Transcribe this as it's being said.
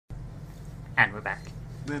And we're back.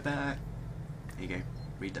 We're back. Here you go.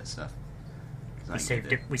 Read that stuff. We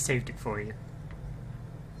saved it. We saved it for you.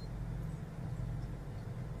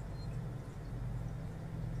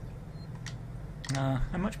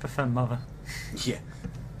 I much prefer Mother. Yeah.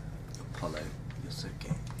 Apollo, you're so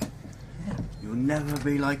gay. Yeah. You'll never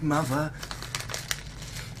be like Mother.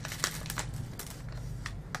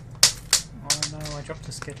 Oh no, I dropped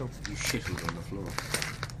a Skittle. You shittled on the floor.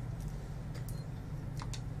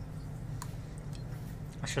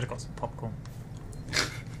 I should have got some popcorn.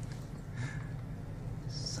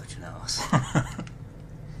 Such an ass.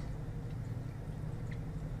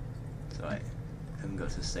 It's alright. I haven't got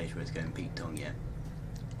to the stage where it's going Pete Tong yet.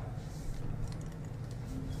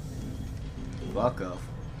 Fuck off.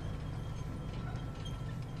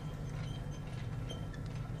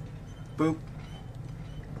 Boop.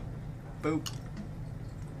 Boop.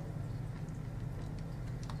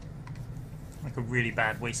 Like a really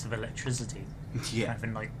bad waste of electricity. Yeah.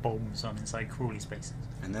 Having like bulbs on inside crawly spaces.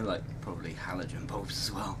 And they're like probably halogen bulbs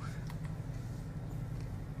as well.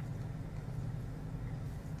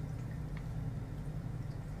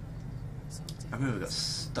 I remember we got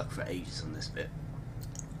stuck for ages on this bit.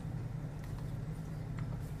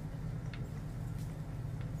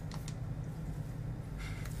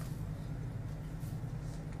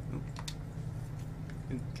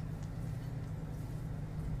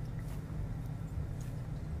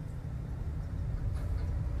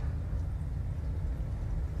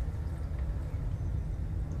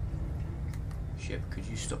 Ship, could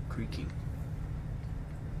you stop creaking?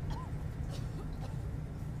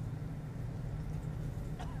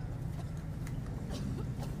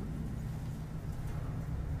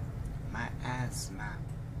 My asthma.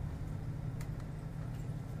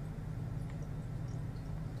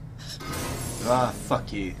 Ah,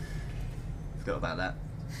 fuck you. Forgot about that.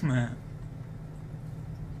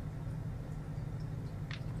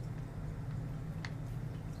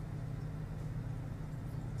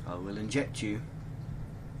 I will inject you.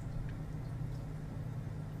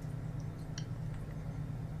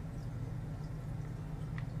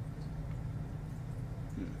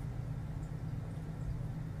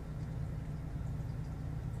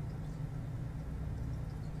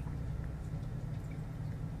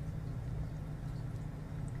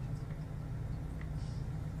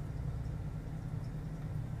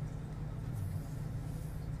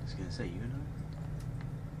 I was gonna say, you know.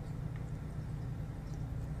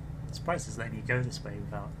 Surprised it's letting you go this way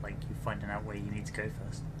without like you finding out where you need to go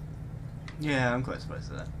first. Yeah, I'm quite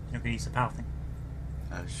surprised at that. You're not gonna use the power thing.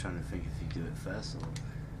 I was trying to think if you do it first or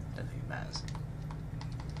I don't think it matters.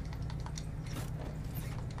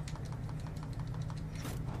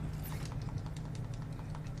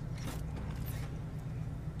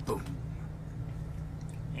 Boom.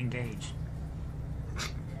 Engage.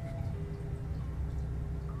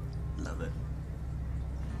 Love it.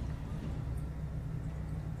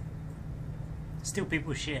 Steal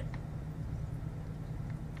people's shit.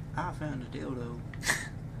 I found a dildo.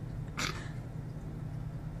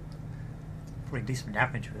 Probably do some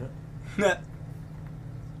damage with it.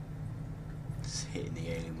 Just hitting the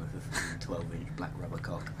alien with a 12-inch black rubber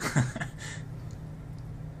cock.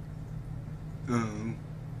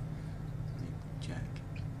 Jack.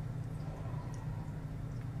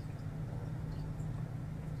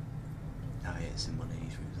 Oh yeah, it's in one of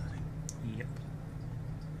these rooms, I think. Yep.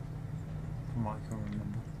 From what I can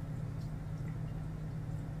remember.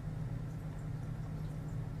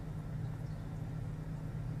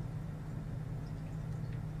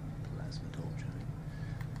 Plasma torch, I think.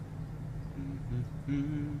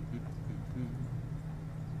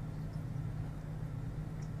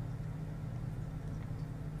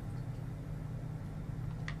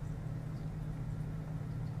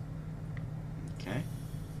 Okay.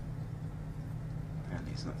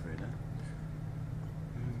 Apparently it's not through there.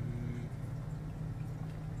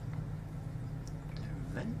 Is there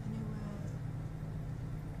a vent anywhere?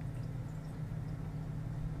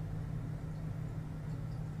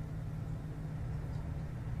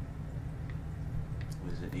 Or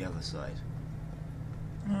is it the other side?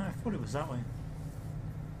 No, I thought it was that way.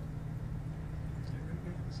 Is there a room on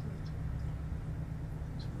the other side?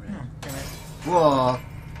 It's red. No, damn it. Whoa!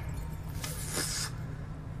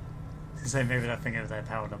 So maybe that thing over there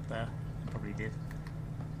powered up there. It probably did.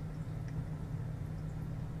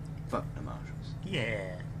 Fuck the marshals.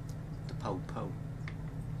 Yeah. The po-po.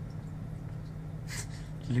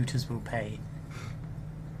 Looters will pay.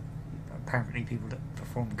 Apparently people that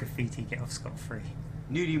perform graffiti get off scot-free.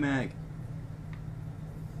 Nudie mag.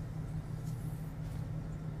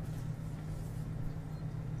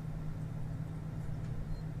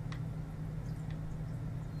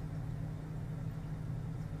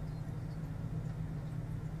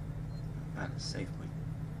 save point.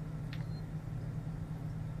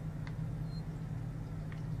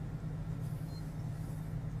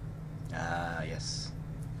 Ah, yes.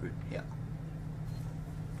 Through here.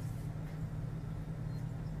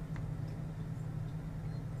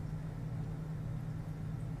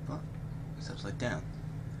 What? It's upside down.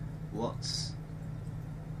 What's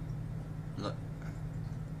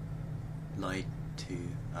lied to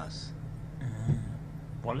us?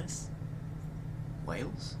 Wallace?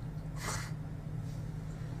 Wales?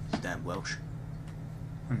 It's damn Welsh.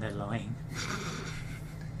 And they're lying.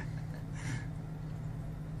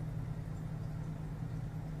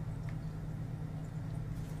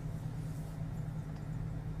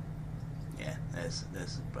 Yeah, there's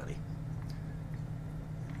a bloody.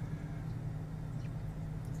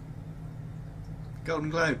 Golden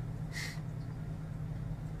Globe.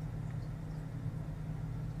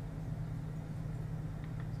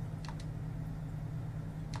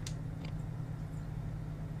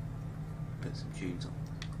 Put some tunes on.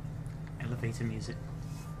 Elevator music.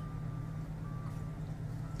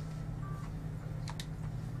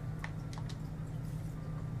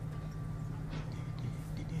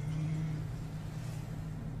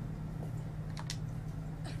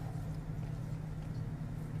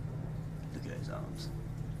 Look at those arms.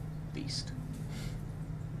 Beast.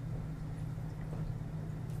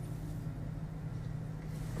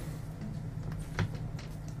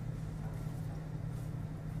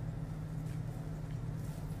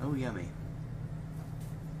 Oh, yummy.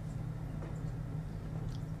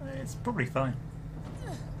 It's probably fine.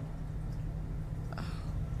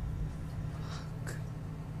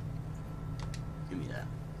 Give me that.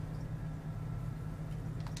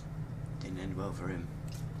 Didn't end well for him.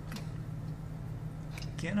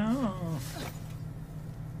 Get off!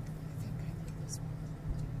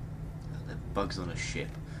 Oh, the bugs on a ship.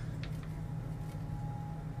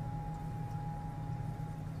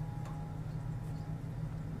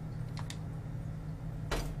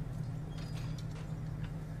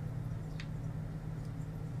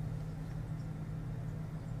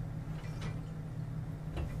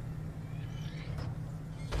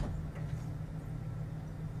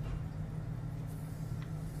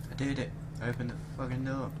 I did it. I opened the fucking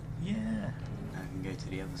door. Yeah. Now I can go to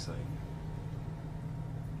the other side.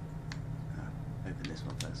 Oh, open this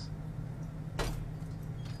one first.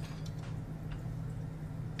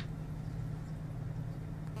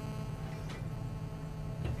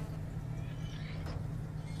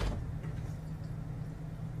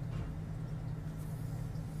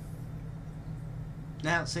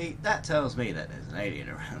 Now, see, that tells me that there's an alien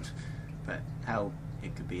around, but how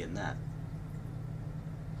it could be in that?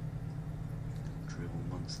 Dribble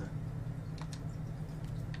monster.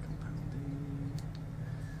 Compound B.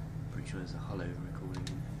 Pretty sure there's a hollow recording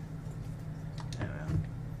in here. There we are.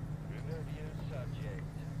 Interview subject.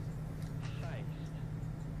 Heist.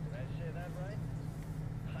 Did I say that right?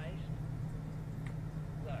 Heist?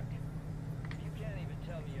 Look, if you can't even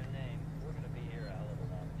tell me your name, we're gonna be here a hell of a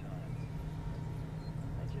long time.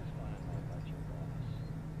 I just want to know about your boss.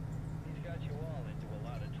 He's got you all into a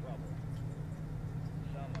lot of trouble.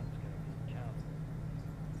 Someone's gonna be accountable.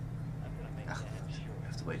 I'm gonna make Ah, damn sure. I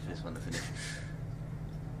have to wait for this one to finish.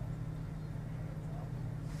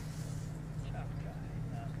 Tough guy,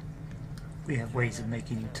 huh? We have ways of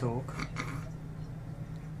making you talk. Maybe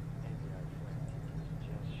our friend here is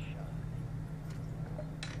just shy.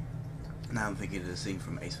 Now I'm thinking of the scene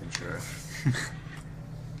from Ace Ventura.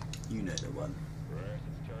 You know the one.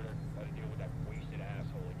 It's Turner. Got to deal with that wasted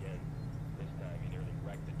asshole again. This time he nearly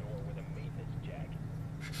wrecked the door with a maintenance jack.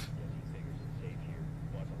 Guess he figures it's safe here.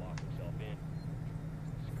 Wants to lock himself in.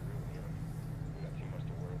 Screw him. We got too much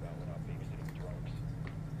to worry about without babysitting drunks.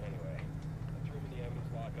 Anyway, I threw him in the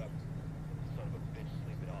evidence lockup. Son of a bitch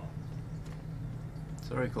sleeping off.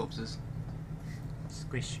 Sorry, corpses.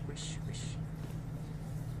 Squish, squish, squish.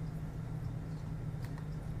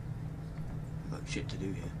 I've got shit to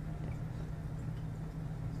do here.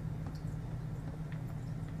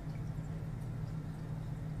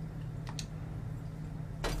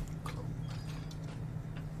 Clone.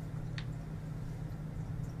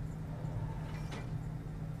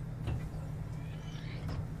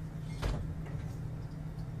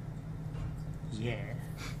 Yeah.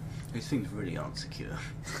 These things really aren't secure.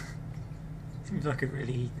 Seems like a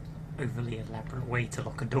really overly elaborate way to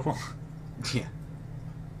lock a door. Yeah.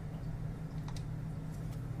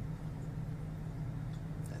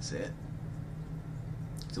 That's it.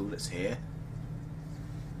 That's all that's here.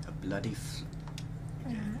 A bloody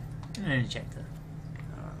okay. And an ejector.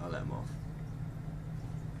 Alright, I'll let him off.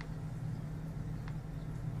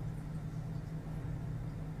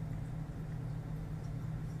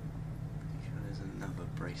 Pretty sure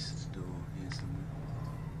braced door here somewhere.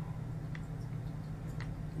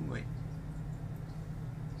 Oh, wait.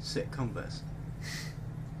 Sit Converse.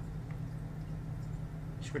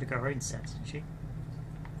 She would have got her own set, didn't she?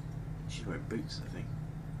 She's wearing boots, I think.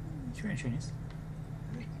 She's wearing trainers.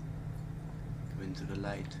 Come into the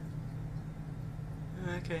light.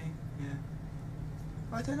 Okay, yeah.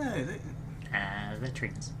 I don't know. They're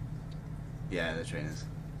trainers. Yeah, they're trainers.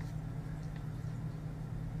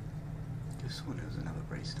 Just sworn there was another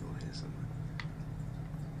brace door here somewhere.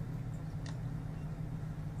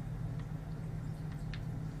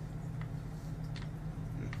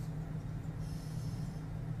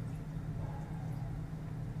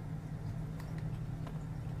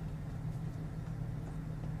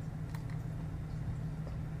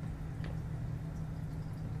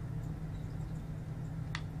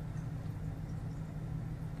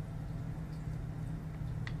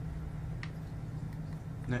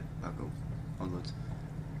 No, I'll go onwards.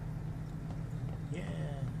 Yeah.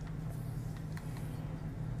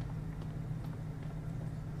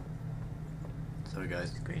 Sorry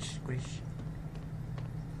guys. Squish, squish.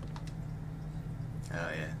 Oh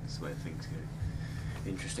yeah, that's where things go.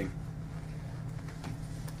 Interesting.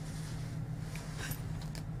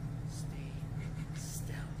 Stay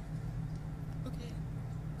still. Okay.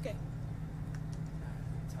 Okay.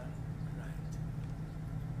 Turn around.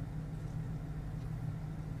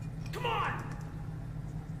 Come on!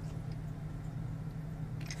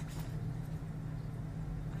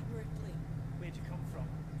 I'm Ripley. Where'd you come from?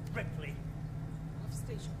 Ripley. Off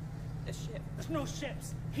station. A ship. There's no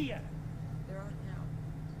ships here. There aren't now.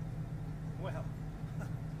 Well,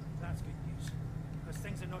 that's good news. Because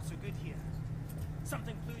things are not so good here.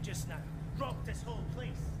 Something flew just now. Rocked this whole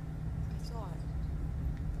place. I saw it.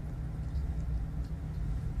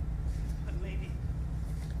 And lady,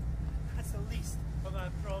 that's the least of our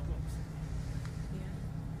problems. Yeah?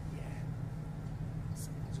 Yeah.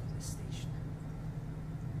 Someone's on this station.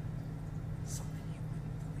 Something you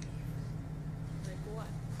wouldn't believe. Like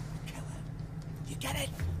what? Kill her. You get it?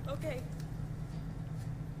 Okay. Okay.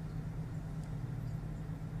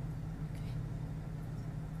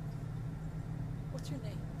 What's your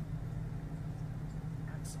name?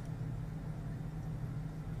 Axel.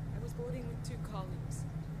 I was boarding with two colleagues.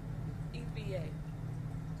 EVA.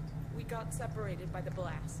 We got separated by the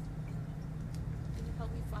blast. Can you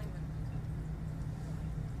help me find them?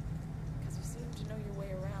 Because you seem to know your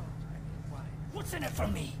way around. Why? What's in it for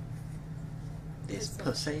me? This Listen.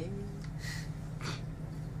 pussy.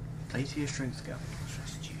 Play to your strengths, girl.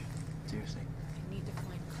 Trust you. Seriously. I need to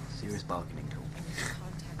find cops. Serious bargaining tool. I need to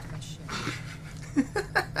contact my ship.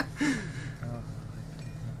 Oh,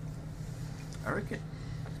 I reckon.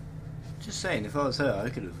 Just saying, if I was her, I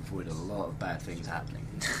could have avoided a lot of bad things happening.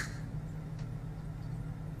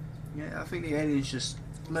 Yeah, I think the alien's just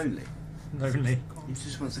lonely. lonely. He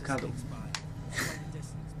just wants to cuddle.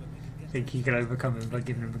 Think you can overcome him by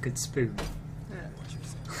giving him a good spoon. Yeah.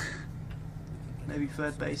 Maybe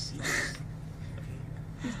third base.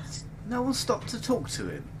 No one stopped to talk to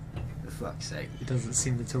him. For fuck's sake. He doesn't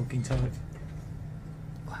seem the talking type.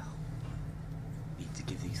 Well, need to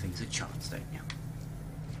give these things a chance, don't you?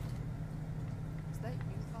 Is that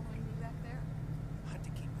you following me back there? Had to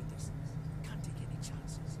keep my distance. Can't take any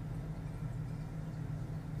chances.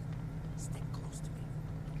 Stick close to me.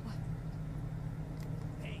 What?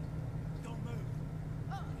 Hey, don't move.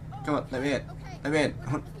 Come on, let me in. Okay. Let me in. What I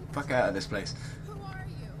are want you looking fuck for? out of this place. Who are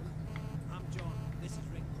you? I'm John. This is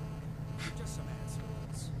Rick. We're just some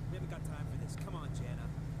assholes. We haven't got time for this. Come on, Jana.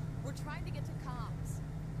 We're trying to get to comms.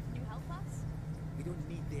 Can you help us? We don't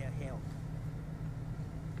need their help.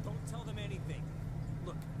 Don't tell them anything.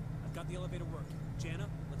 Look, I've got the elevator working. Jana,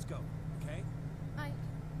 let's go, okay?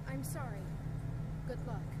 I'm sorry. Good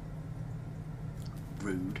luck.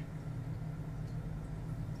 Rude.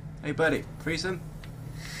 Hey, buddy. Threesome?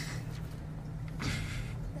 What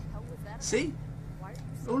the hell was that? See? Why are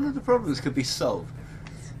you All of the problems could be solved.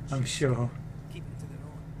 I'm sure. Keep it to their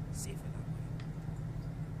own. Safer that way.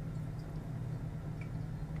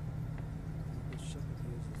 This ship of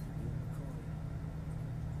yours is the new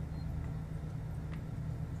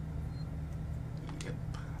McCoy. Yep.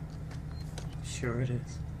 Sure it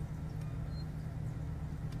is.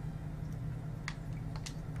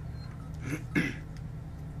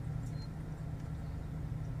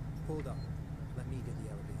 Hold up. Let me get the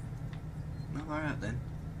elevator. Well, alright then.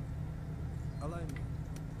 Allow me.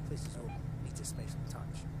 Place is open. Need to space and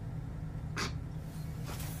touch.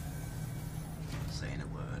 Saying a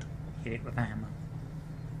word. Hit it with a hammer.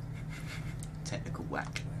 Technical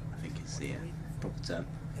whack. I think it's the proper term.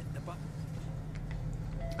 Hit the button.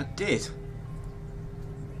 I did.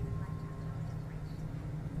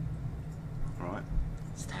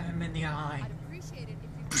 him in the eye. I'd appreciate it if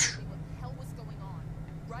you told me what the hell was going on.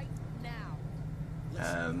 Right now.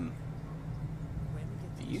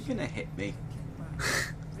 Are you gonna hit me?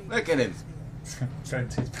 Look at him. Going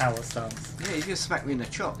to his power stance. Yeah, he's gonna smack me in the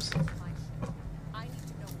chops. My shit. I need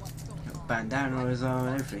to know what's going on. Bandana on his arm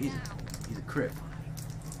and everything. Now. He's a crip.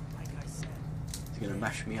 Like I said, He's gonna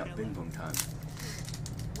mash me up bing bong time.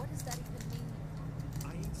 What does that even mean?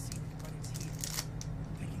 I ain't seen it, but it's here.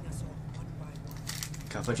 Picking us off one by one.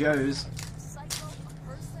 Cup of Joe's. Psycho? A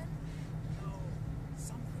person? No,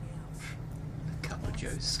 something else. Cup of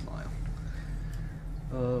Joe's smile.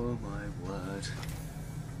 Oh my word.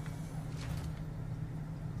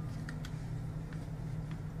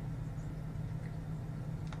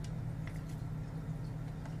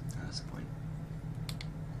 That's the point.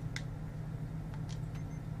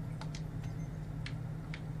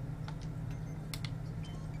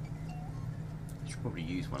 Should probably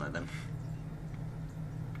use one of them.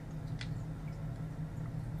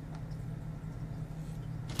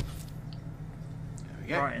 There we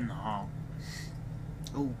go. Right in the heart.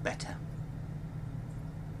 Oh, better.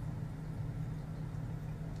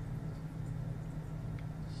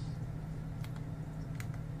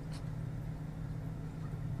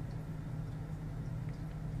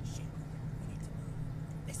 Shit, we need to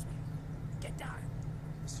move. This way. Get down.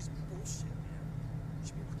 This is bullshit, man. You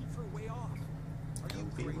should be looking for a way off. Are you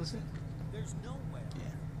LB, was crazy? it? There's nowhere.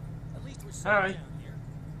 Yeah. At least we're safe Alright. down here.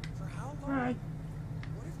 For how long? Alright.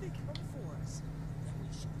 What if they come for us? Then we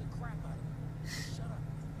shoot the crap out of them. Shut up.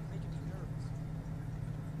 You're making me nervous.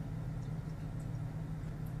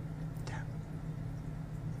 Damn.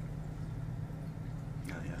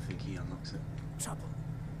 Oh yeah, I think he unlocks it. Trouble.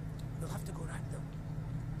 We'll have to go at them.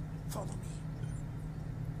 Follow me.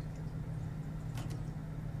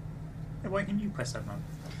 Hey, why can you press that button?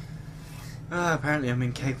 Apparently I'm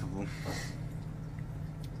incapable.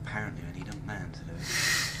 Apparently I need a man to do it.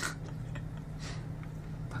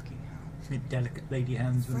 Fucking hell. The delicate lady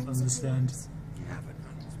hands will Friends of understand. yours. Yeah. Haven't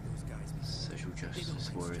run into those guys before. Social They don't justice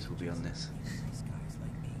like warriors will be on this. strangers, nice guys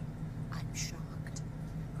like me. I'm shocked.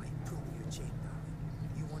 I pull your chain, darling.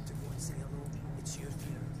 You want to go and say hello? It's your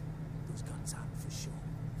turn. Those guns out for sure.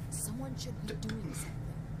 Someone should be doing something.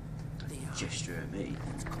 They are. Gesture at me.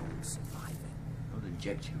 It's called surviving. I'll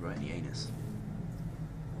inject you right in the anus.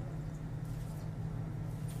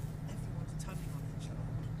 Everyone's turning on each other.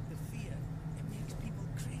 The fear, it makes people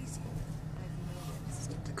crazy. I've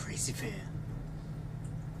noticed. The crazy fear.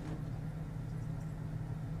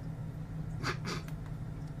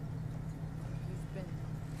 You've been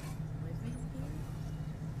living here?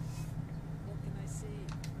 What can I say?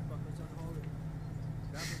 My buckle's on holiday.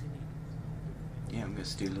 Grab what you need. Yeah, I'm gonna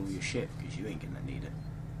steal all your shit because you ain't gonna need it.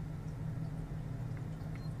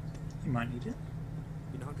 You might need it.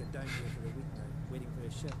 Been hunkered down here for a week now, waiting for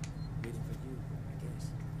a ship, waiting for you, I guess.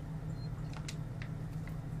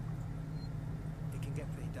 It can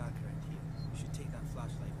get pretty dark around here. You should take that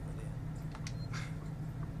flashlight over there.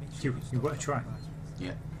 Make You stop wanna at try? the bastards.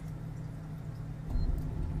 Yeah.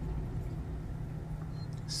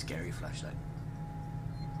 Scary flashlight.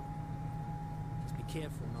 Just be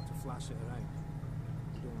careful not to flash it around.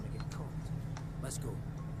 You don't want to get caught. Let's go.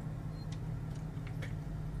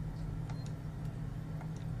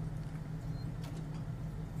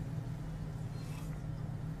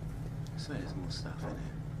 So there's more stuff in here.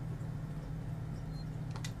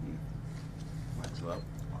 Might as well.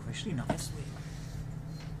 Obviously not. This way.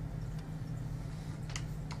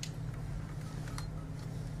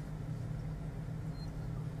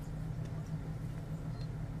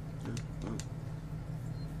 Oh, oh.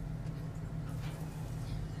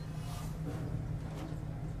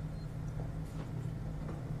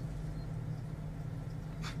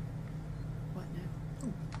 What now?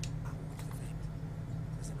 I'll walk the vent.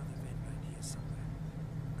 There's another vent round here somewhere.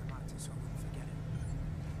 I marked it so I wouldn't forget it.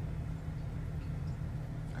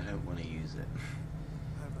 I don't want to use it.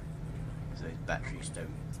 How about you look around? Because those batteries I'll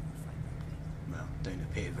don't, wait till you find that vent. well, don't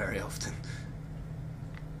appear very often.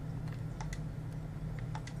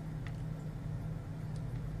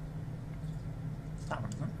 It's that one,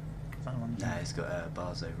 isn't it? Is that the one? Nah, it's got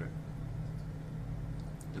bars over it.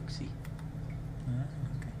 Look-see. Ah,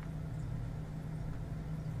 okay.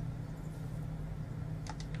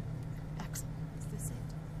 Excellent. Is this it?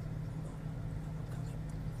 I'm coming.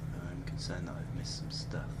 I'm concerned that I've missed some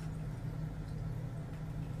stuff.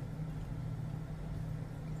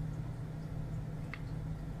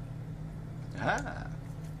 Ah!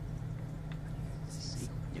 See,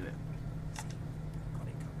 knew it. Got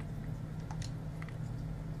it coming.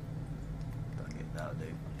 Fuck it, that'll do.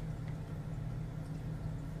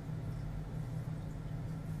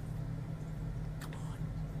 Come on.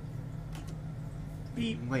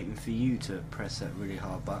 Beep. I'm waiting for you to press that really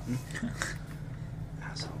hard button.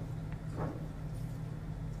 Asshole.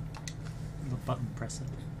 The button presser.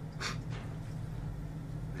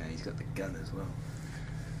 Yeah, he's got the gun as well.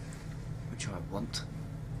 Which I want.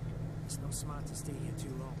 It's not smart to stay here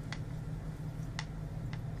too long.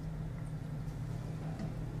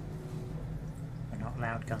 We're not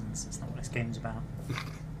allowed guns. That's not what this game's about.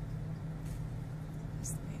 That's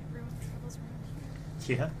the way everyone travels around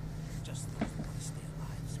here. Yeah. Just those who want to stay alive.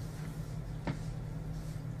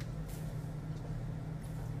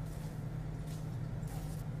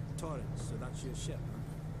 Torrance, so that's your ship, huh?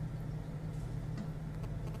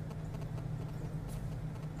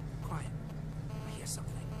 Quiet. I hear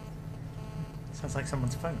something. Sounds like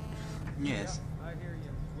someone's phone. Yes. I hear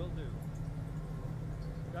you. Will do.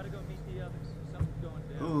 Gotta go meet the others. Something's going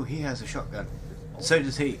down. Oh, he has a shotgun. So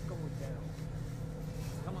does he. Going down.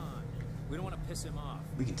 Come on. We don't want to piss him off.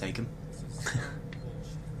 We can take him. This is some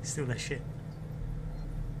bullshit. Still their shit.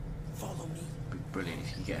 Follow me. Be brilliant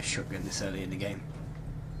if you get a shotgun this early in the game.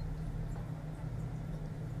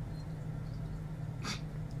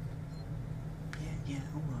 Yeah,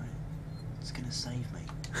 alright. It's gonna save me.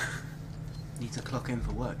 Need to clock in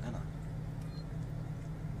for work, don't I?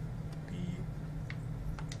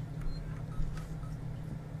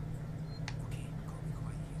 Okay, go be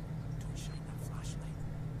quiet here. Don't shine that flashlight.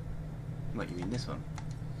 What, you mean this one?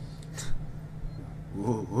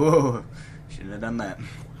 Whoa, whoa! Shouldn't have done that.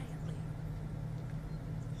 Quietly.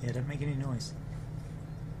 Yeah, don't make any noise.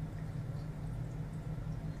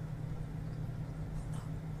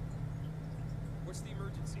 What's the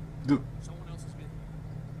emergency? Go. Someone else has been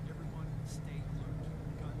here. Everyone stay alert.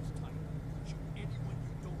 Guns tight. Shoot anyone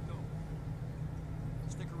you don't know.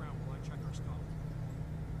 Stick around while I check our skull.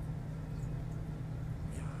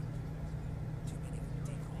 Yeah. Too many of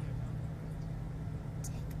them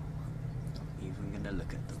Not even gonna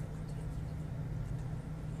look at them.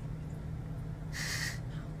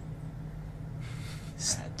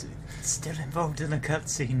 Had to. Still involved in a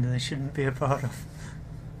cutscene that they shouldn't be a part of.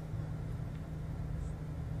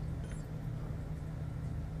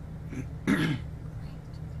 Which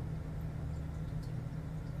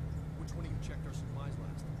one of you checked our supplies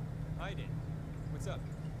last? I did. What's up?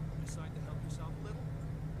 Decide to help yourself a little?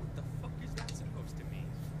 What the fuck is that supposed to mean?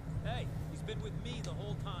 Hey, he's been with me the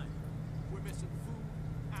whole time. We're missing food,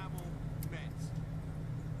 ammo, meds.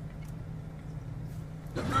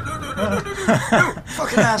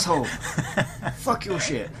 Fucking asshole! Fuck your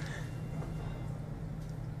shit. Is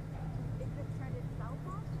this turned itself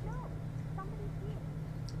off? No. Somebody's here.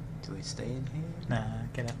 Do I stay in here? Nah,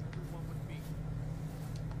 get out. Everyone with me.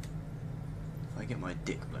 If I get my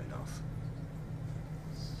dick blown off.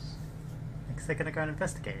 Because they're gonna go and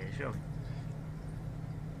investigate it, surely.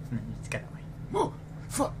 And then you need to get away. Whoa!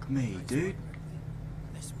 Fuck me, dude.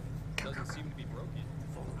 This way. Doesn't seem to be broken.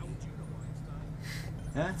 Follow How me. would you know, Einstein?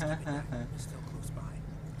 Ha ha ha ha. We're still close by.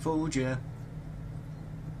 Fooled ya.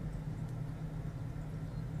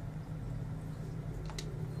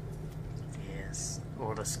 Yes,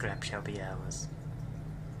 all the scrap shall be ours.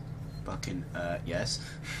 Fucking, yes.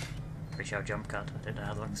 Pretty sure jump cut. I don't know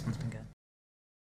how long this one's been going.